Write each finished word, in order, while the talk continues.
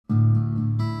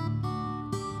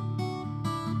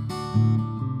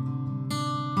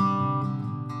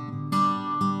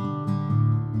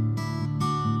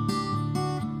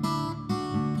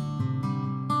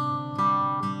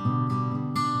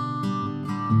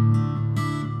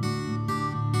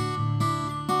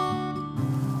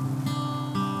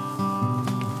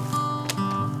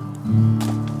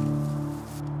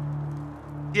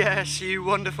yes, you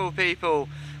wonderful people.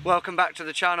 Welcome back to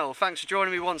the channel. Thanks for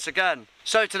joining me once again.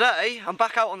 So today, I'm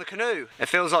back out on the canoe. It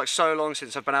feels like so long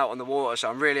since I've been out on the water,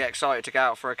 so I'm really excited to get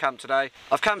out for a camp today.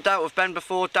 I've camped out with Ben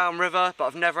before, downriver, but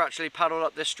I've never actually paddled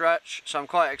up this stretch, so I'm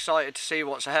quite excited to see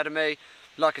what's ahead of me.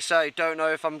 Like I say, don't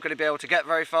know if I'm going to be able to get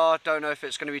very far, don't know if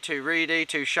it's going to be too reedy,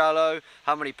 too shallow,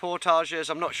 how many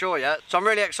portages, I'm not sure yet. So I'm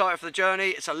really excited for the journey.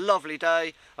 It's a lovely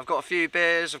day. I've got a few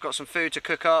beers, I've got some food to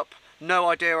cook up. No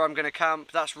idea where I'm going to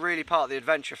camp. That's really part of the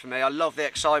adventure for me. I love the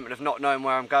excitement of not knowing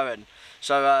where I'm going.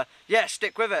 So yeah,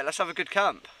 stick with it. Let's have a good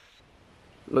camp.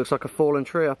 Looks like a fallen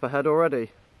tree up ahead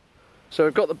already. So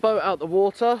we've got the boat out the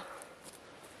water.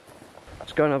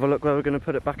 Let's go and have a look where we're going to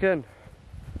put it back in.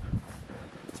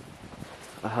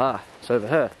 Aha, it's over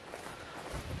here.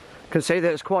 You can see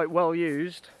that it's quite well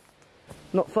used.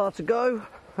 Not far to go.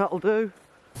 That'll do.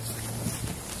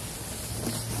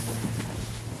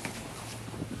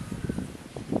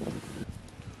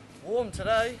 Warm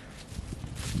today.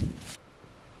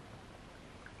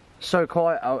 So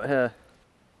quiet out here.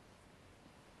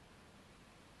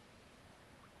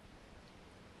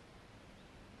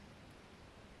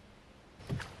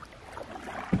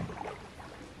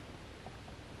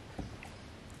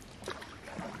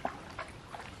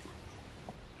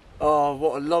 Oh,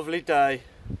 what a lovely day.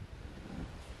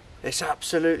 It's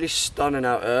absolutely stunning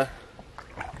out here.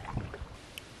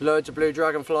 Loads of blue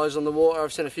dragonflies on the water.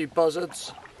 I've seen a few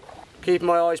buzzards. Keep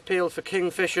my eyes peeled for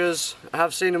kingfishers. I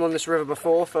have seen them on this river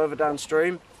before, further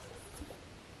downstream.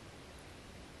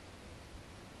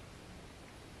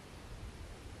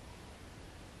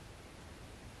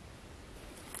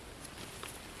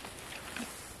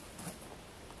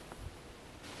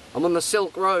 I'm on the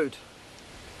Silk Road.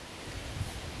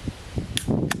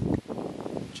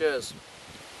 Cheers.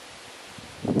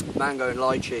 Mango and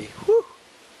lychee. Whew.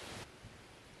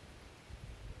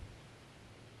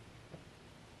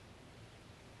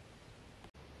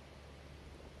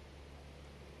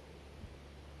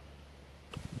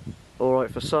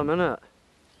 Alright for some, innit?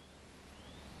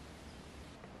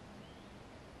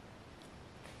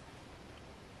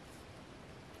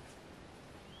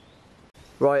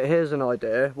 Right, here's an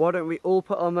idea. Why don't we all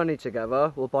put our money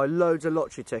together? We'll buy loads of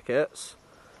lottery tickets.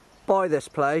 Buy this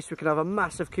place. We can have a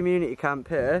massive community camp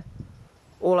here.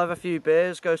 All have a few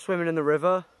beers, go swimming in the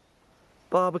river.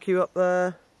 Barbecue up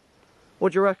there.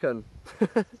 What do you reckon?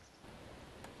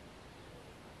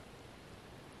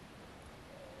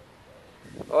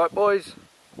 Alright boys.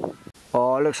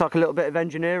 Oh, it looks like a little bit of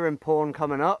engineering porn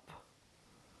coming up.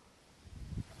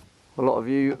 A lot of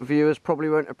you viewers probably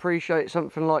won't appreciate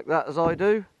something like that as I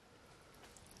do.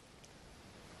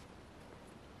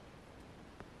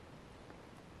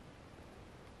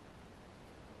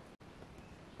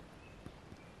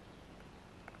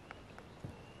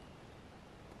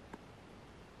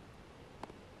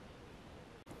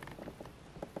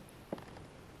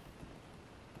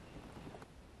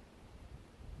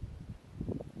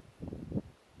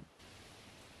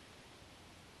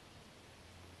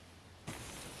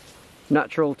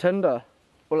 Natural tinder,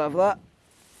 we'll have that.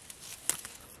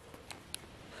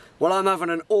 Well, I'm having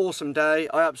an awesome day.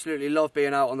 I absolutely love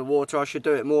being out on the water. I should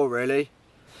do it more really.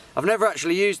 I've never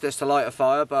actually used this to light a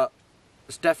fire, but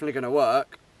it's definitely going to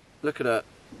work. Look at it.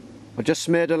 I just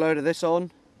smeared a load of this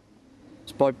on.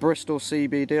 It's by Bristol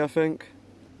CBD, I think.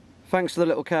 Thanks for the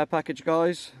little care package,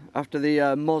 guys, after the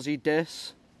mozzie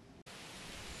diss.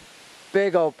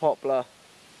 Big old poplar.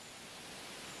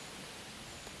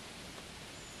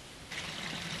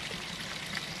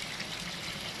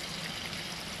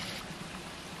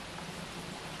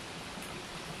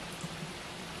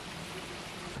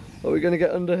 Are we going to get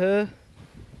under here?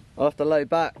 I'll have to lay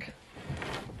back.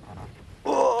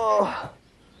 Oh,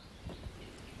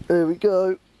 there we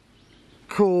go.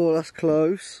 Cool, that's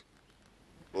close.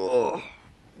 Oh.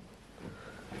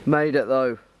 Made it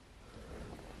though.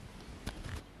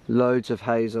 Loads of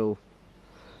hazel.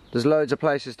 There's loads of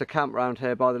places to camp around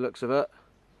here by the looks of it.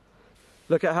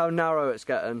 Look at how narrow it's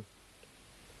getting.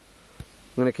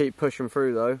 I'm going to keep pushing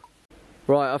through though.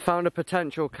 Right, I found a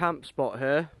potential camp spot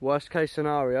here, worst case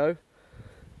scenario.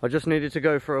 I just needed to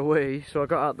go for a wee, so I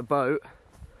got out the boat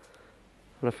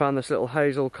and I found this little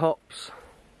hazel copse.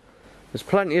 There's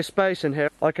plenty of space in here.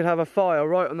 I could have a fire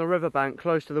right on the riverbank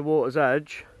close to the water's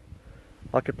edge.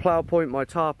 I could plough point my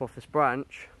tarp off this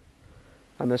branch,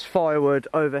 and there's firewood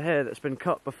over here that's been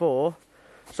cut before.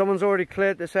 Someone's already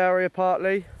cleared this area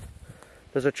partly.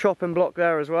 There's a chopping block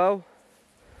there as well.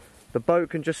 The boat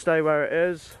can just stay where it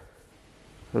is.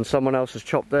 And someone else has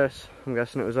chopped this. I'm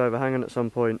guessing it was overhanging at some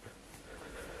point.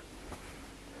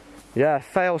 Yeah,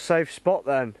 fail-safe spot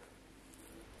then.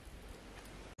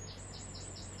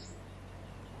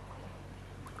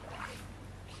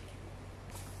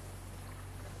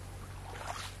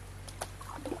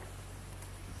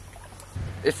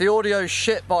 If the audio's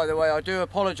shit, by the way, I do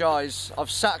apologise. I've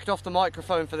sacked off the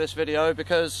microphone for this video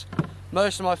because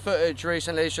most of my footage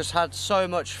recently has just had so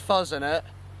much fuzz in it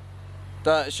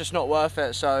that it's just not worth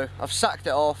it, so I've sacked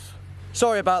it off.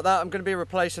 Sorry about that, I'm going to be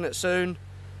replacing it soon,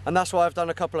 and that's why I've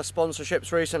done a couple of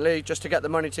sponsorships recently just to get the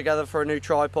money together for a new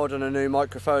tripod and a new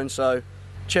microphone, so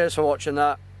cheers for watching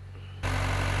that.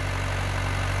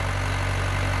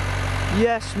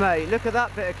 Yes mate, look at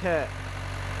that bit of kit.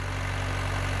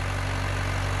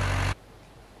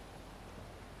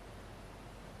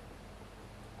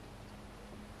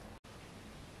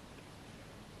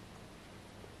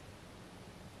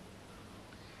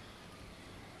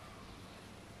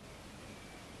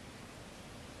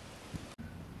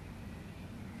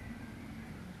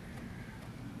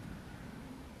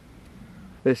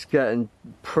 It's getting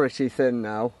pretty thin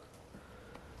now.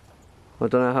 I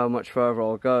don't know how much further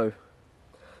I'll go.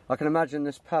 I can imagine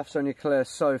this path's only clear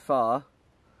so far.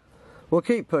 We'll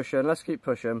keep pushing, let's keep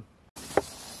pushing.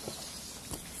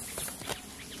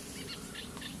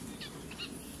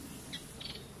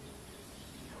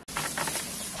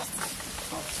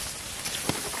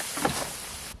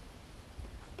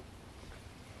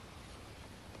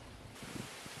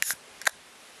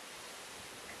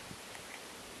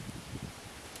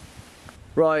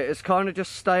 Right, it's kind of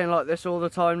just staying like this all the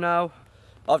time now.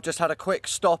 I've just had a quick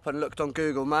stop and looked on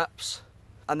Google Maps,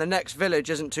 and the next village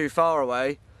isn't too far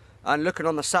away, and looking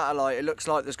on the satellite it looks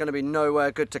like there's going to be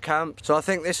nowhere good to camp. So I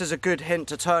think this is a good hint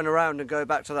to turn around and go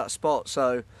back to that spot,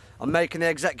 so I'm making the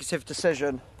executive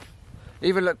decision.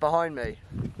 Even look behind me,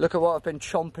 look at what I've been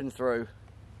chomping through.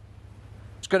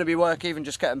 It's going to be work even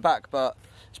just getting back, but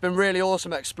it's been really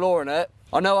awesome exploring it.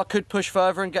 I know I could push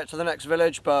further and get to the next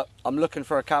village, but I'm looking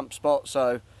for a camp spot,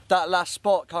 so that last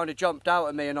spot kind of jumped out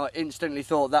at me and I instantly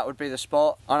thought that would be the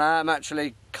spot. And I am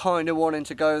actually kind of wanting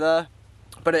to go there,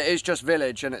 but it is just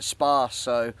village and it's sparse,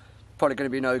 so probably going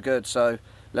to be no good, so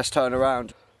let's turn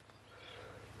around.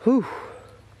 Whew,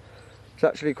 it's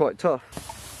actually quite tough.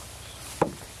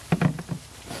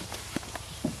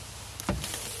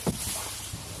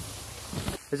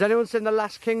 Has anyone seen The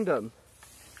Last Kingdom?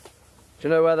 Do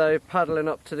you know where they're paddling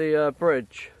up to the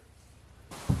bridge?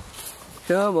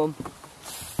 Come on.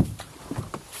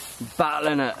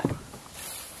 Battling it.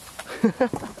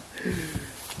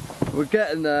 We're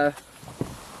getting there.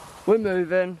 We're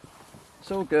moving. It's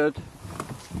all good.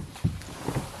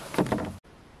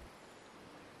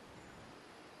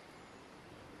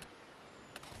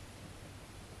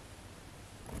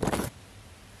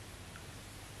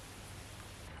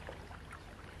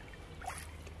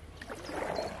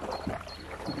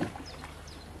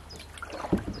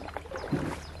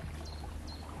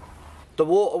 The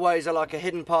waterways are like a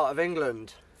hidden part of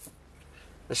England,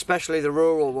 especially the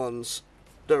rural ones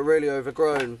that are really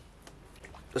overgrown.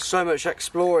 There's so much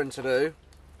exploring to do.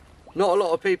 Not a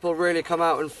lot of people really come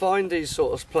out and find these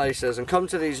sort of places and come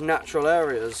to these natural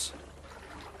areas.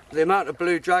 The amount of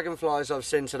blue dragonflies I've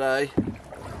seen today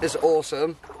is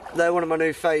awesome. They're one of my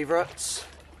new favourites.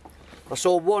 I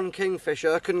saw one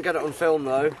kingfisher, couldn't get it on film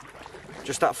though.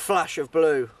 Just that flash of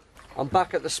blue. I'm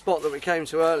back at the spot that we came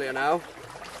to earlier now.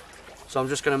 So I'm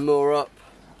just going to moor up,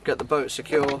 get the boat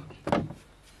secure,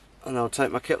 and I'll take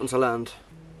my kit onto land.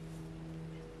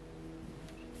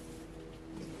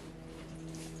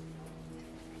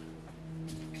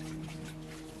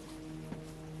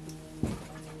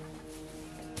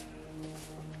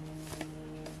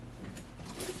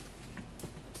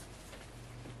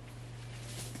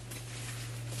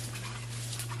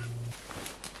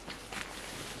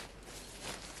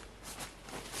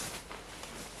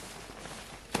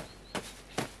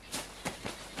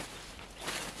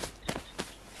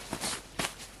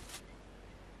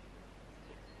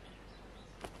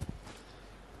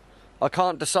 I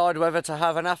can't decide whether to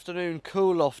have an afternoon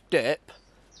cool-off dip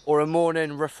or a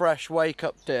morning refresh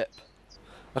wake-up dip.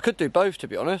 I could do both, to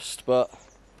be honest, but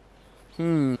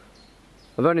I've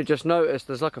only just noticed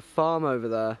there's like a farm over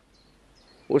there.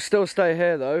 We'll still stay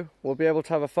here though. We'll be able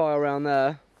to have a fire around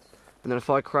there, and then if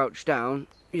I crouch down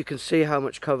you can see how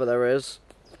much cover there is,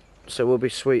 so we'll be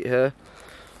sweet here.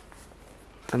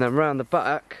 And then round the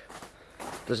back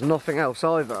there's nothing else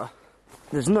either.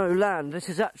 There's no land. This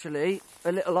is actually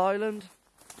a little island.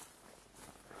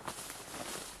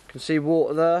 You can see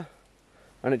water there,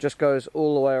 and it just goes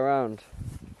all the way around.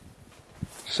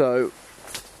 So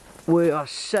we are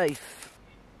safe.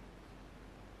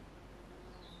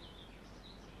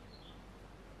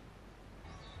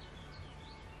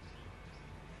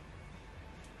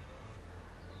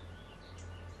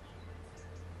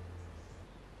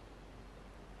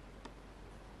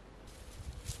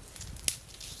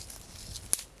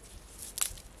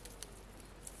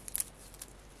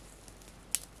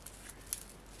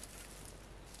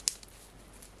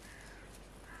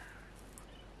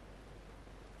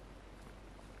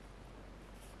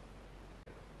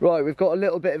 Right, we've got a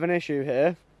little bit of an issue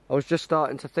here. I was just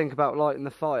starting to think about lighting the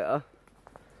fire,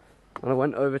 and I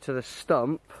went over to the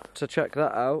stump to check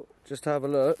that out, just to have a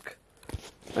look,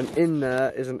 and in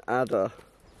there is an adder.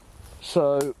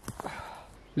 So,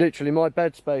 literally my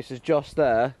bed space is just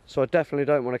there, so I definitely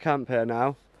don't want to camp here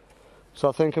now. So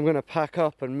I think I'm going to pack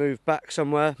up and move back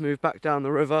somewhere, move back down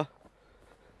the river,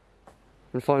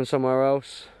 and find somewhere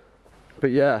else. But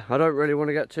yeah, I don't really want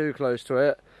to get too close to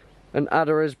it. An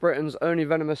adder is Britain's only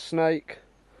venomous snake.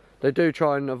 They do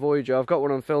try and avoid you. I've got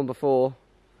one on film before.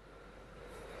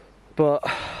 But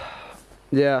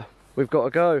yeah, we've got to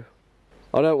go.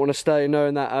 I don't want to stay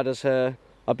knowing that adder's here.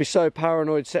 I'd be so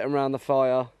paranoid sitting around the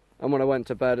fire, and when I went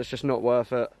to bed, it's just not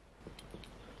worth it.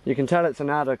 You can tell it's an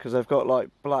adder because they've got like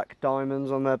black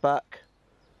diamonds on their back,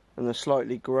 and they're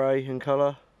slightly grey in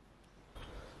colour.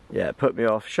 Yeah, it put me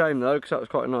off. Shame though, because that was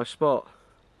quite a nice spot.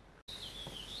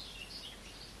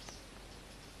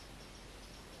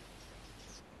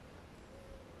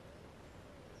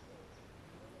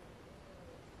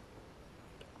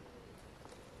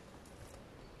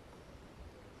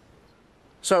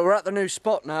 So we're at the new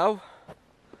spot now.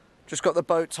 Just got the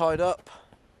boat tied up.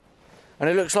 And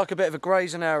it looks like a bit of a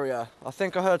grazing area. I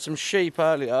think I heard some sheep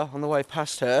earlier on the way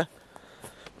past here.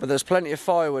 But there's plenty of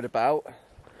firewood about.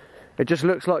 It just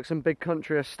looks like some big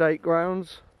country estate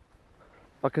grounds.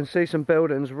 I can see some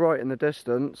buildings right in the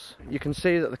distance. You can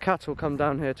see that the cattle come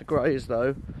down here to graze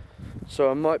though. So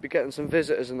I might be getting some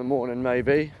visitors in the morning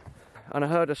maybe. And I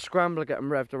heard a scrambler getting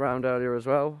revved around earlier as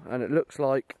well. And it looks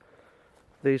like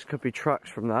these could be tracks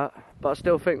from that, but I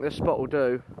still think this spot will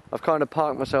do. I've kind of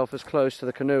parked myself as close to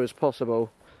the canoe as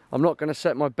possible. I'm not going to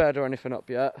set my bed or anything up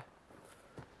yet,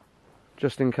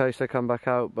 just in case they come back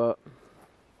out, but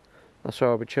that's where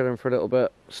I'll be chilling for a little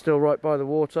bit. Still right by the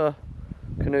water,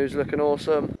 canoe's looking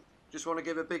awesome. Just want to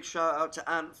give a big shout out to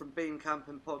Ant from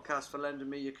Beancampingpodcast for lending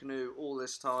me your canoe all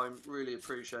this time. Really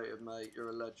appreciate it, mate. You're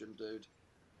a legend, dude.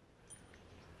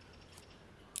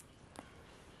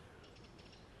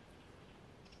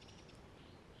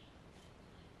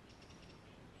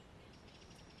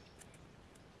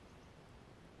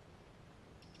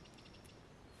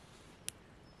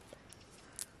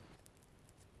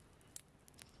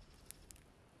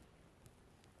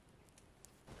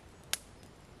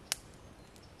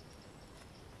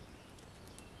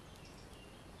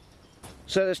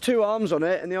 So there's two arms on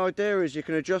it, and the idea is you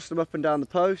can adjust them up and down the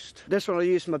post. This one I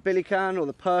use for my billy can or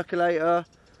the percolator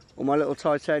or my little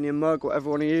titanium mug, whatever I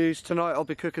want to use. Tonight I'll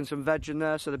be cooking some veg in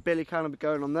there, so the billy can will be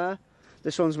going on there.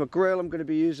 This one's my grill. I'm going to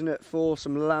be using it for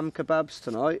some lamb kebabs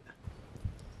tonight.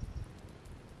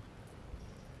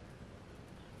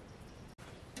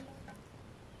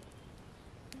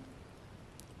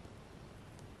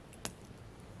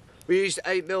 We used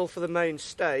 8mm for the main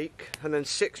stake and then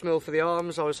 6mm for the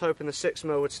arms. I was hoping the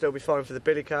 6mm would still be fine for the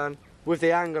billy can. With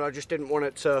the angle, I just didn't want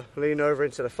it to lean over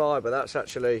into the fire, but that's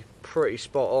actually pretty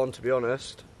spot on, to be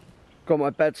honest. Got my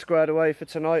bed squared away for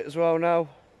tonight as well now.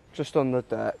 Just on the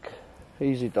deck.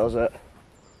 Easy does it.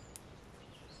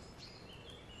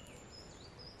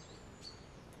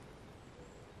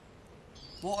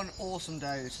 What an awesome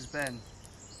day this has been.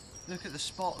 Look at the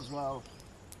spot as well.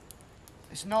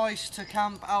 It's nice to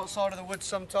camp outside of the woods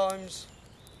sometimes,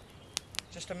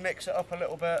 just to mix it up a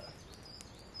little bit,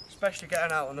 especially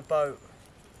getting out on the boat.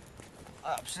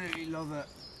 I absolutely love it.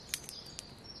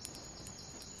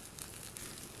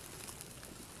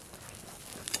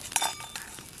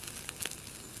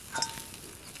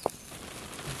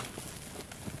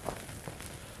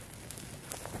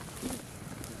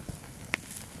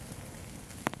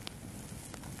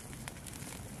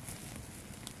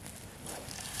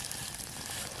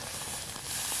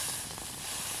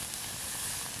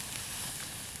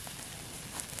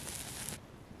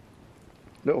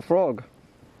 Little frog.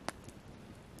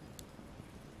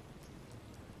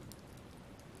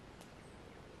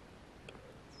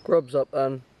 Grub's up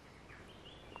then.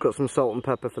 Got some salt and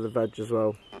pepper for the veg as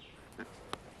well.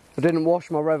 I didn't wash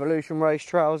my Revolution Race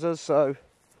trousers, so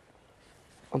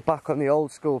I'm back on the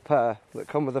old school pair that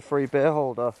come with a free beer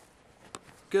holder.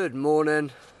 Good morning.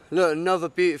 Look, another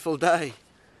beautiful day.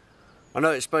 I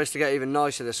know it's supposed to get even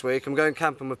nicer this week. I'm going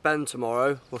camping with Ben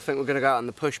tomorrow. I think we're going to go out on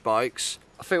the push bikes.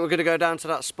 I think we're going to go down to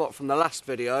that spot from the last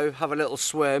video, have a little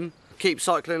swim, keep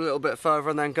cycling a little bit further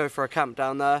and then go for a camp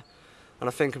down there. And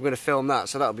I think I'm going to film that,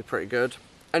 so that'll be pretty good.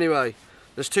 Anyway,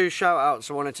 there's two shout outs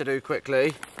I wanted to do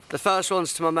quickly. The first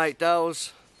one's to my mate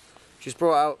Dels. She's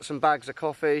brought out some bags of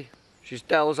coffee. She's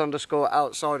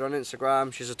Dels_outside on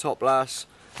Instagram. She's a top lass.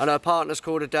 And her partner's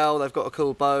called Adele. They've got a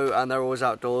cool boat and they're always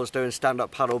outdoors doing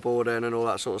stand-up paddle boarding and all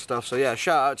that sort of stuff. So yeah,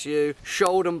 shout out to you.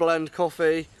 Shoulder Blend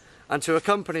Coffee. And to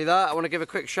accompany that, I want to give a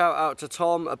quick shout out to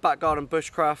Tom at Back Garden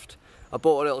Bushcraft. I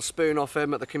bought a little spoon off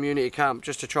him at the community camp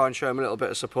just to try and show him a little bit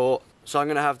of support. So I'm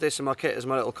going to have this in my kit as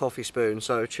my little coffee spoon.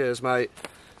 So cheers mate,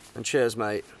 and cheers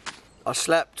mate. I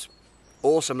slept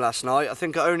awesome last night. I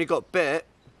think I only got bit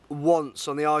once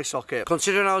on the eye socket.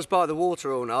 Considering I was by the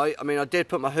water all night, I mean I did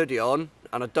put my hoodie on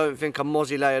and I don't think I'm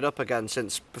mozzie layered up again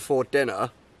since before dinner.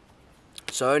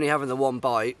 So only having the one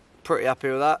bite, pretty happy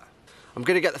with that. I'm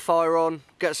going to get the fire on,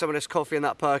 get some of this coffee in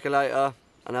that percolator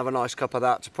and have a nice cup of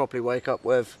that to properly wake up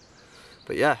with.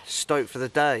 But yeah, stoked for the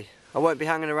day. I won't be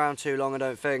hanging around too long I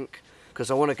don't think, because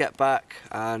I want to get back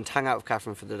and hang out with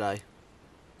Catherine for the day.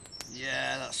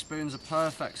 Yeah, that spoon's a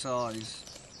perfect size.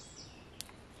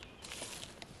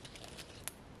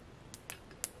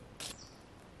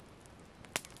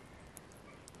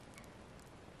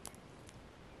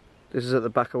 This is at the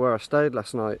back of where I stayed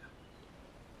last night.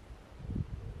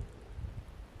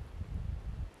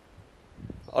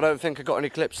 I don't think I got any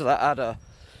clips of that adder.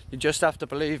 You just have to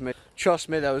believe me. Trust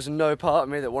me, there was no part of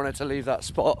me that wanted to leave that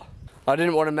spot. I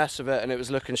didn't want to mess with it and it was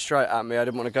looking straight at me. I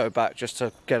didn't want to go back just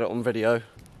to get it on video.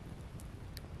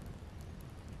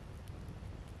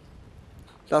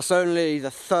 That's only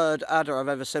the third adder I've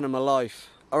ever seen in my life.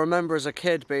 I remember as a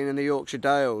kid being in the Yorkshire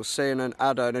Dales, seeing an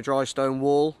adder in a dry stone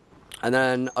wall. And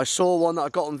then I saw one that I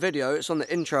got on video. It's on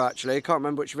the intro actually. I can't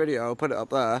remember which video. I'll put it up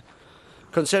there.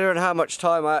 Considering how much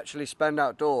time I actually spend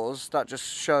outdoors, that just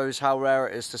shows how rare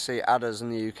it is to see adders in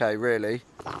the UK, really.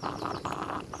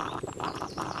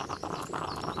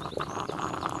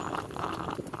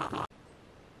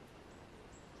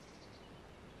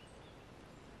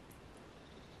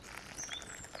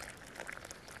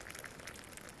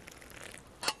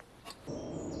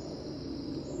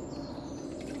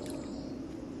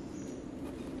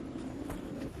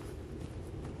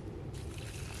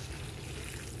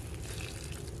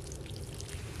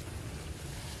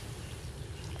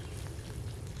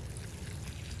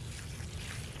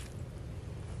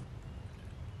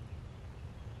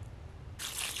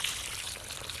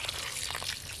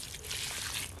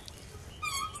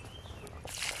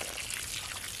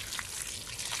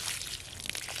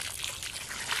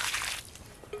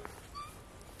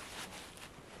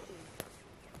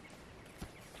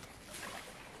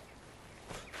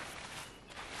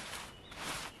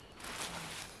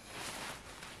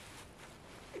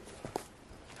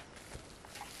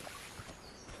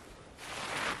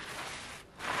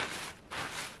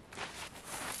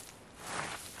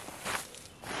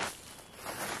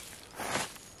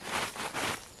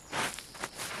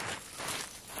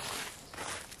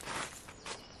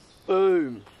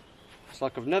 Boom! It's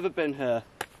like I've never been here.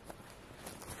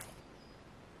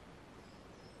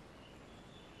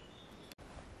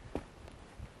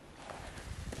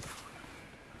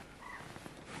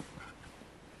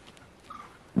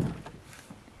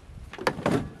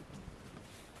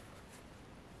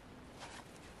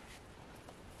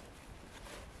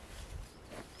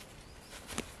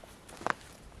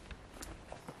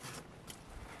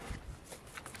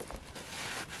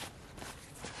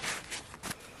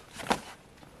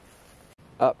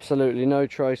 Absolutely no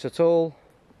trace at all.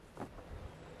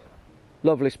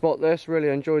 Lovely spot this, really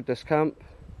enjoyed this camp.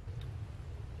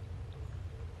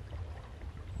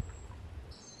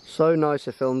 So nice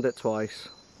I filmed it twice.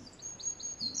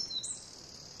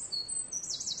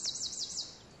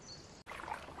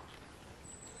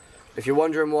 If you're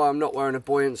wondering why I'm not wearing a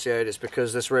buoyancy aid, it's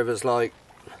because this river's like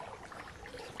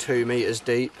 2 meters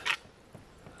deep.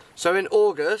 So in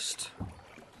August,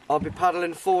 I'll be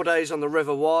paddling 4 days on the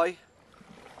River Wye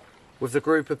with the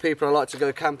group of people I like to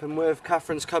go camping with.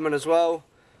 Catherine's coming as well.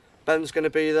 Ben's going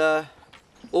to be there.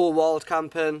 All wild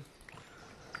camping.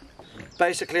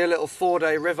 Basically a little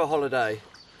 4-day river holiday.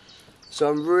 So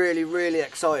I'm really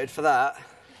excited for that.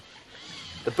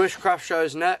 The bushcraft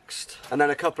show's next, and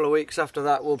then a couple of weeks after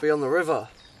that we'll be on the river.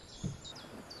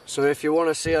 So if you want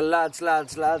to see a lads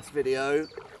video,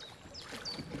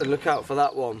 then look out for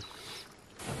that one.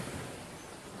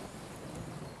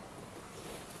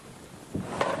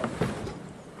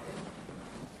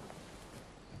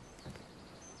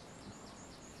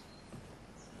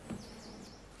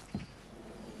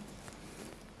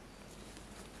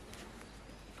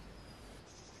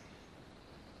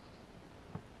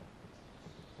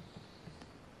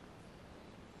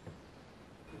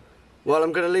 Well,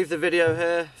 I'm going to leave the video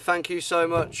here. Thank you so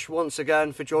much once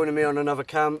again for joining me on another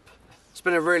camp. It's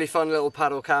been a really fun little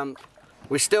paddle camp.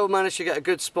 We still managed to get a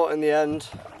good spot in the end.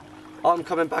 I'm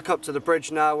coming back up to the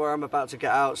bridge now where I'm about to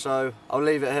get out, so I'll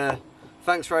leave it here.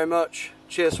 Thanks very much.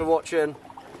 Cheers for watching.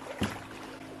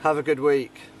 Have a good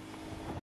week.